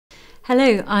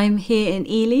Hello, I'm here in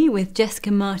Ely with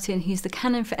Jessica Martin, who's the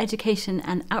Canon for Education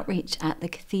and Outreach at the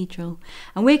Cathedral.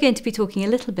 And we're going to be talking a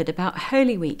little bit about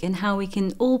Holy Week and how we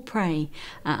can all pray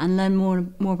and learn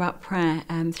more about prayer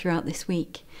throughout this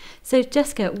week. So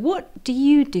Jessica, what do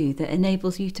you do that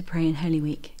enables you to pray in Holy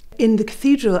Week? In the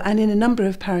Cathedral and in a number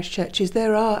of parish churches,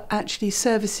 there are actually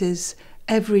services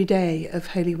every day of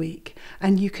Holy Week.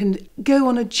 And you can go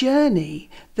on a journey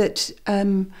that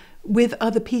with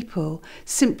other people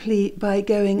simply by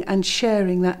going and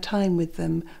sharing that time with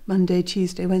them Monday,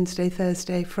 Tuesday, Wednesday,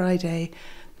 Thursday, Friday,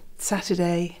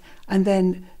 Saturday, and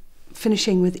then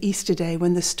finishing with Easter Day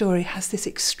when the story has this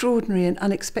extraordinary and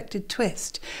unexpected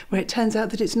twist where it turns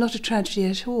out that it's not a tragedy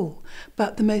at all,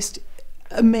 but the most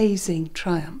amazing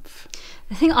triumph.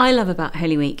 The thing I love about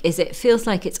Holy Week is it feels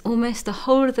like it's almost the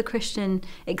whole of the Christian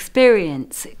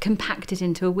experience compacted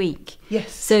into a week.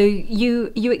 Yes. So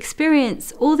you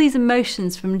experience all these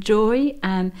emotions from joy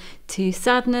to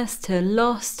sadness, to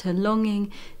loss, to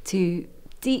longing, to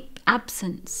deep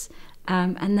absence,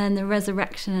 and then the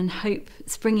resurrection and hope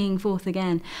springing forth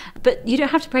again. But you don't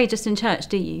have to pray just in church,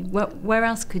 do you? Where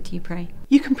else could you pray?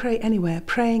 You can pray anywhere.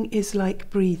 Praying is like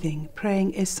breathing.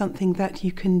 Praying is something that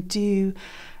you can do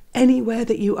anywhere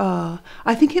that you are.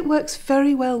 I think it works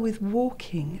very well with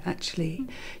walking, actually.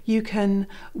 You can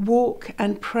walk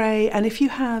and pray, and if you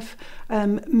have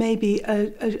maybe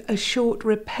a short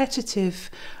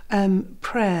repetitive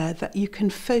prayer that you can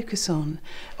focus on,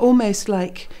 almost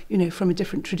like, from a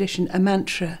different tradition, a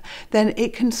mantra, then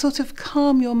it can sort of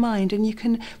calm your mind and you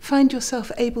can find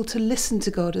yourself able to listen to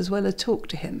God as well as talk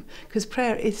to him, because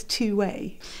prayer is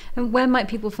two-way. And where might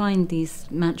people find these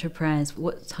mantra prayers?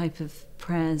 What type of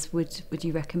prayers would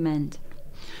you recommend?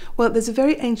 Well, there's a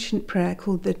very ancient prayer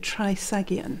called the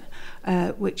Trisagion,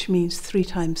 which means 3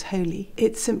 times holy.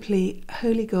 It's simply,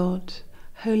 Holy God,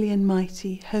 holy and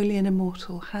mighty, holy and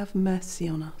immortal, have mercy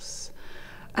on us.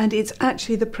 And it's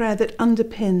actually the prayer that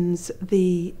underpins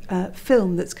the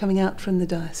film that's coming out from the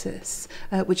diocese,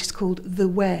 which is called The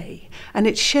Way. And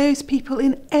it shows people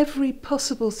in every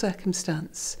possible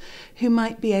circumstance who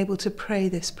might be able to pray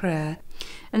this prayer.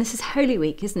 And this is Holy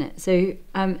Week, isn't it? So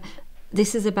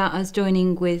this is about us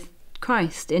joining with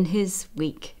Christ in his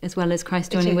week, as well as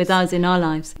Christ joining with us in our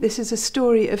lives. This is a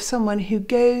story of someone who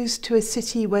goes to a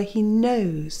city where he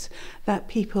knows that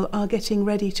people are getting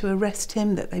ready to arrest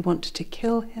him, that they want to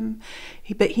kill him,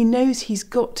 but he knows he's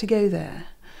got to go there.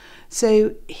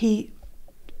 So he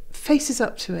faces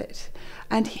up to it,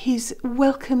 and he's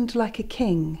welcomed like a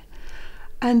king.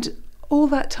 And all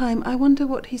that time, I wonder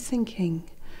what he's thinking,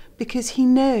 because he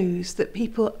knows that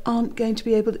people aren't going to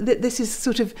be able to, that this is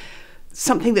sort of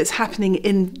something that's happening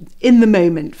in the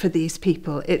moment for these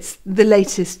people. It's the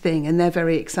latest thing and they're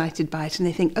very excited by it and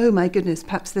they think, oh my goodness,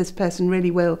 perhaps this person really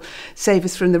will save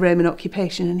us from the Roman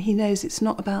occupation. And he knows it's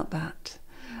not about that.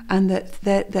 And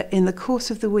that in the course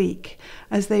of the week,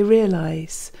 as they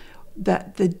realise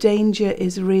that the danger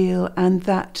is real and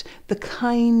that the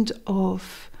kind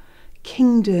of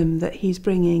kingdom that he's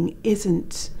bringing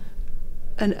isn't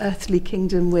an earthly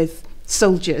kingdom with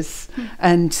soldiers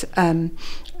and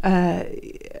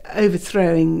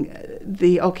overthrowing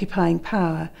the occupying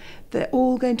power, they're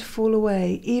all going to fall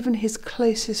away. Even his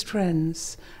closest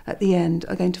friends at the end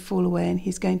are going to fall away and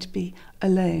he's going to be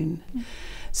alone.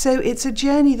 So it's a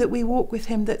journey that we walk with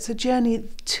him, that's a journey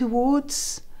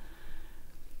towards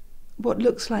what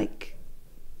looks like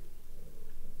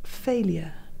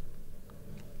failure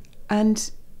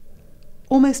and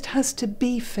almost has to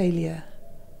be failure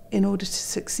in order to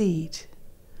succeed.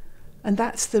 And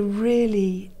that's the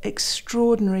really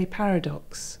extraordinary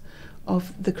paradox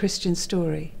of the Christian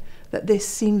story, that this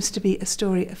seems to be a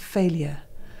story of failure,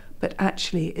 but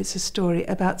actually it's a story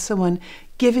about someone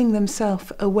giving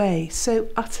themselves away so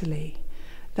utterly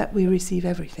that we receive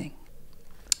everything.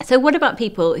 So what about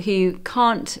people who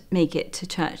can't make it to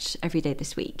church every day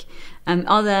this week?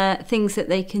 Are there things that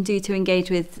they can do to engage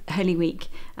with Holy Week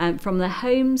from their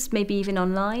homes, maybe even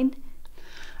online?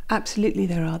 Absolutely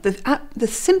there are. The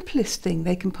simplest thing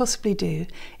they can possibly do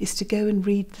is to go and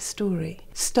read the story,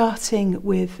 starting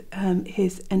with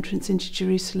his entrance into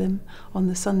Jerusalem on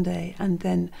the Sunday and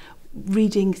then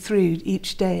reading through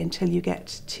each day until you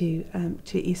get to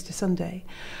Easter Sunday.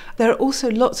 There are also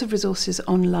lots of resources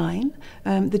online.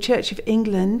 The Church of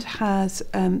England has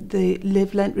the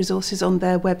Live Lent resources on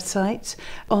their website.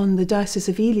 On the Diocese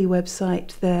of Ely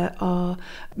website, there are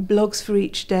blogs for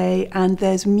each day and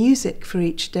there's music for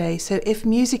each day. So if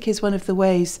music is one of the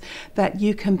ways that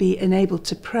you can be enabled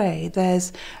to pray,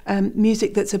 there's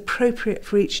music that's appropriate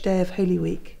for each day of Holy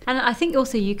Week. And I think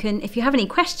also you can, if you have any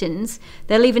questions,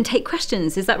 they'll even take take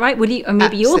questions. Is that right? Will you, or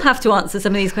maybe you'll have to answer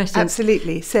some of these questions.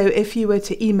 Absolutely. So if you were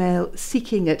to email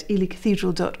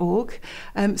seeking@elycathedral.org,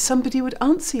 somebody would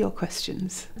answer your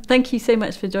questions. Thank you so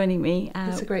much for joining me.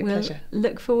 It's a great pleasure.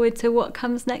 Look forward to what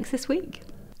comes next this week.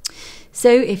 So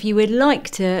if you would like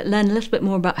to learn a little bit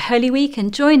more about Holy Week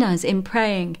and join us in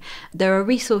praying, there are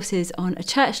resources on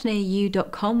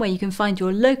achurchnearyou.com where you can find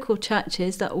your local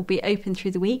churches that will be open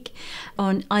through the week.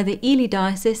 On either Ely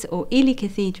Diocese or Ely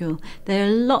Cathedral, there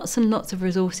are lots and lots of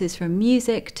resources, from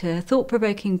music to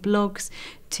thought-provoking blogs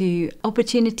to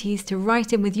opportunities to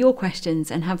write in with your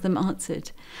questions and have them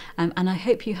answered. And I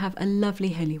hope you have a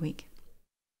lovely Holy Week.